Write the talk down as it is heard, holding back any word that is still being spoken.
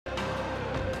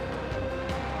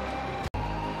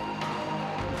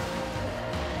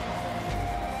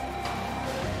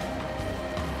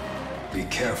be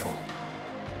careful.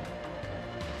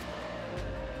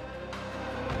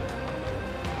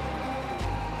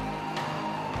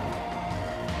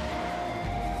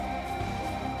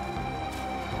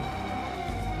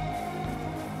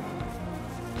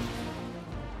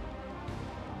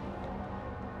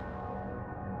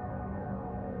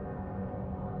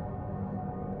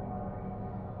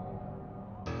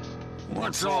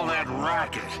 What's all that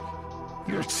racket?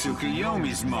 You're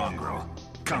Tsukuyomi's mongrel.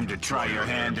 Come to try your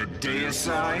hand at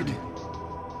deicide?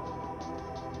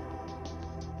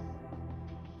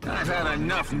 I've had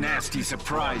enough nasty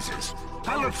surprises.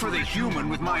 I looked for the human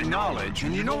with my knowledge,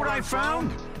 and you know what I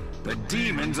found? The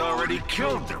demons already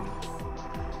killed them.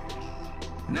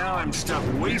 Now I'm stuck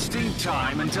wasting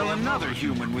time until another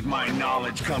human with my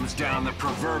knowledge comes down the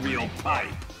proverbial pipe.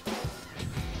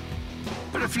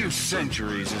 But a few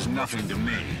centuries is nothing to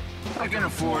me. I can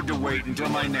afford to wait until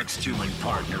my next human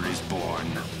partner is born.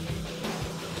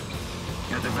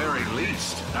 At the very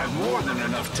least, I've more than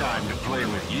enough time to play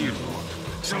with you.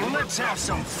 So let's have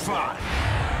some fun!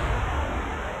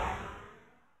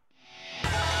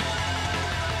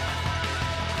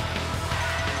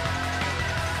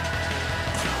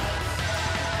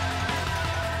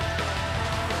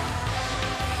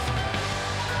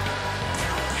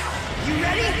 You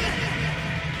ready?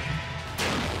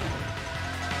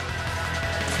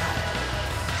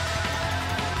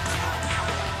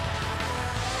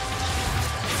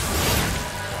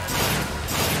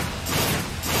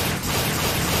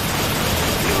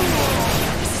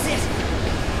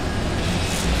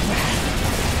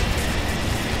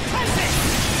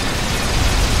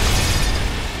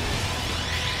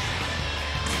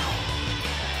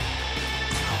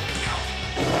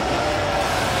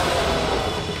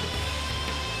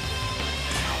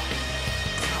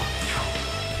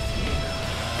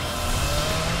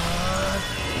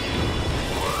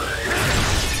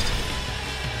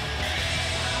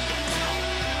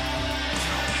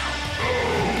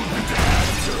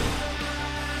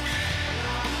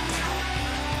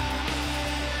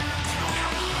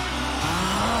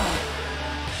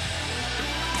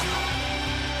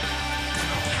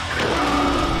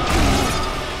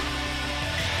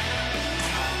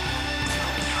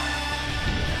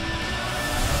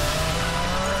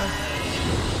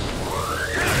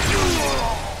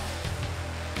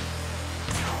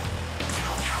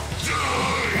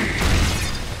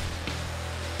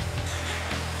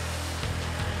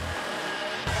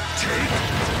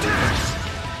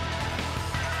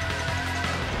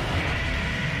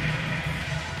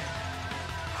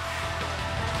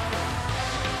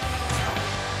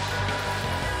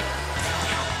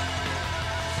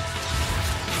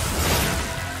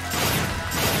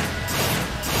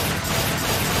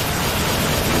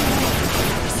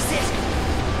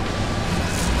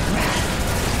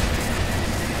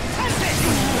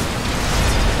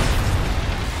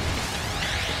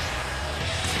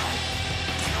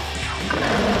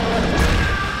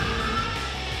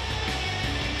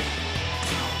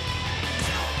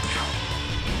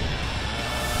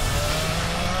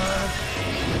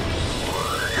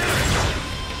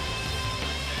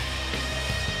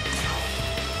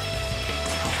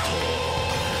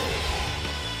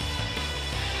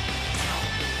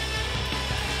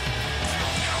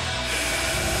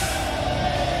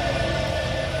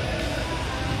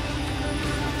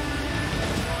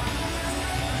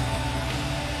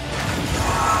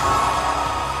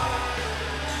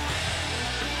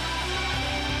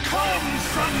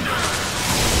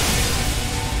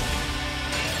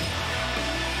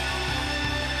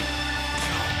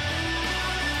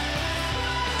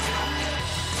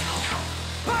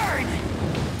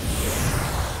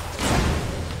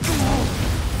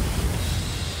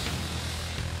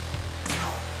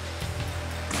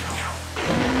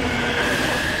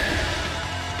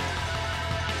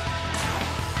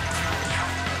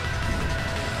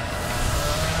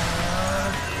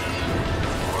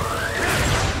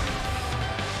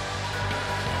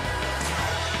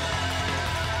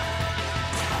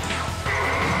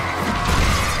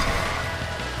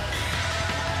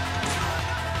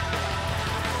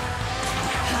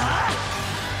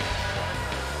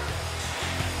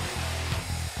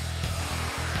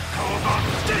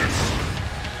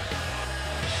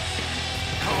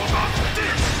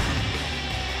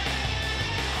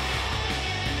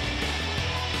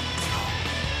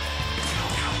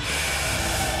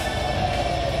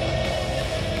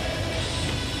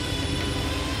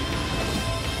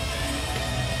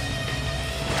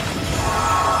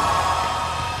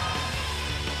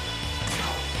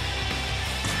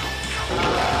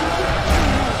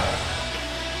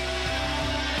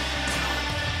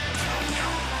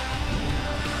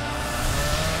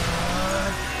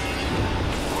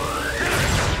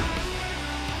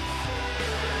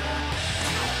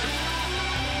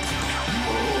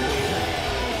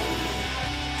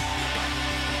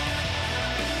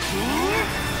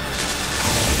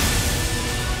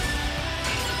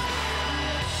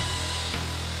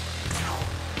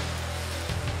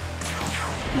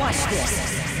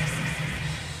 this!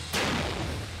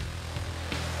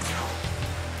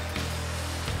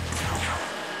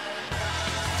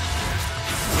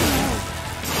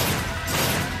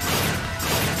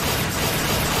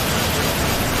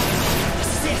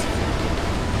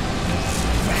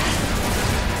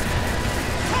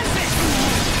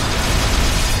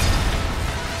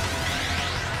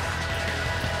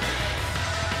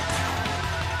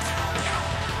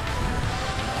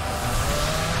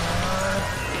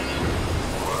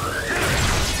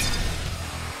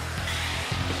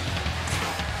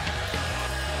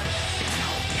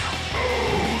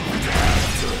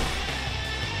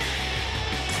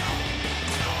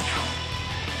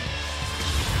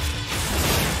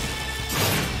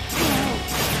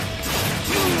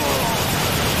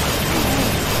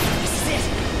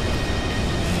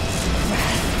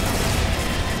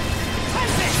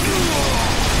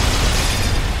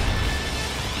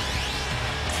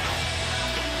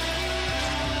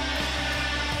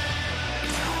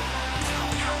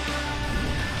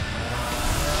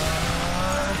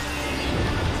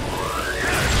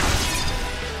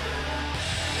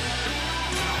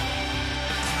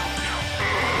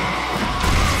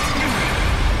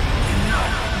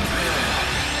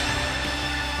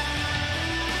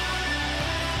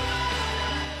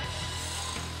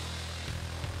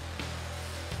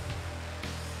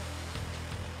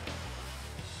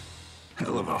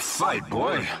 Hell of a fight,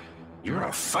 boy. You're a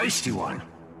feisty one.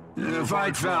 If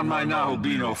I'd found my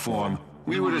Nahobino form,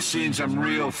 we would have seen some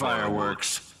real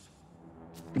fireworks.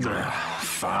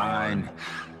 Fine.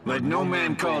 Let no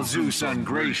man call Zeus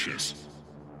ungracious.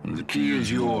 The key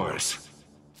is yours.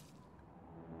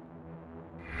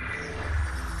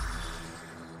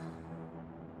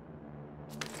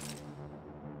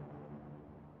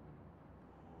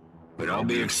 But I'll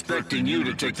be expecting you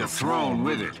to take the throne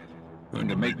with it. Going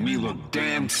to make me look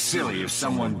damned silly if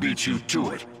someone beats you to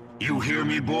it. You hear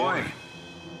me, boy?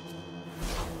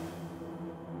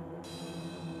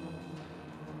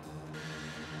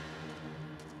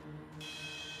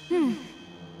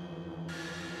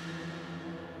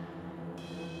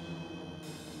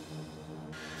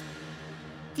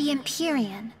 The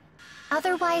Empyrean,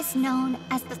 otherwise known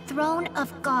as the Throne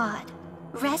of God,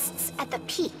 rests at the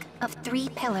peak of 3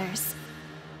 pillars.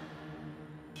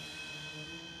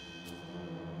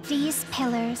 These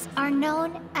pillars are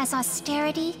known as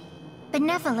austerity,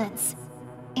 benevolence,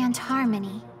 and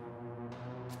harmony.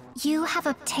 You have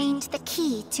obtained the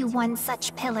key to one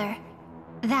such pillar,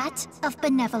 that of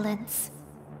benevolence.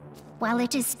 While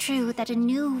it is true that a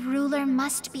new ruler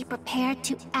must be prepared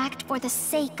to act for the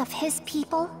sake of his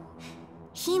people,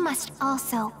 he must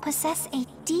also possess a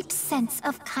deep sense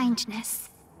of kindness.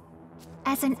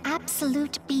 As an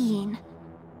absolute being,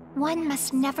 one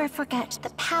must never forget the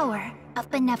power of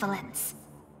benevolence.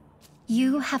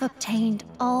 You have obtained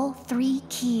all 3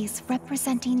 keys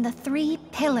representing the 3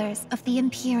 pillars of the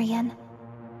Empyrean.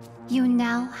 You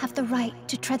now have the right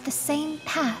to tread the same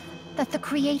path that the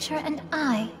Creator and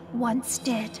I once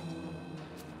did.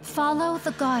 Follow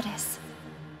the Goddess.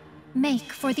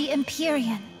 Make for the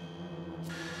Empyrean.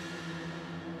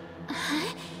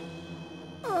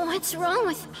 What's wrong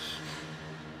with me?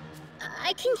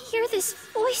 I can hear this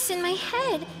voice in my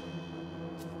head.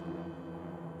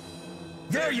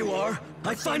 There you are!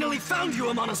 I finally found you,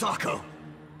 Amanazako!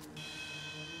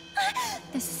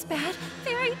 This is bad.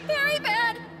 Very, very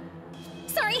bad.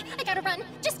 Sorry, I gotta run.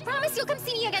 Just promise you'll come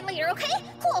see me again later, okay?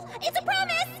 Cool, it's a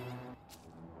promise!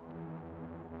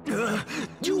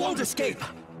 You won't escape!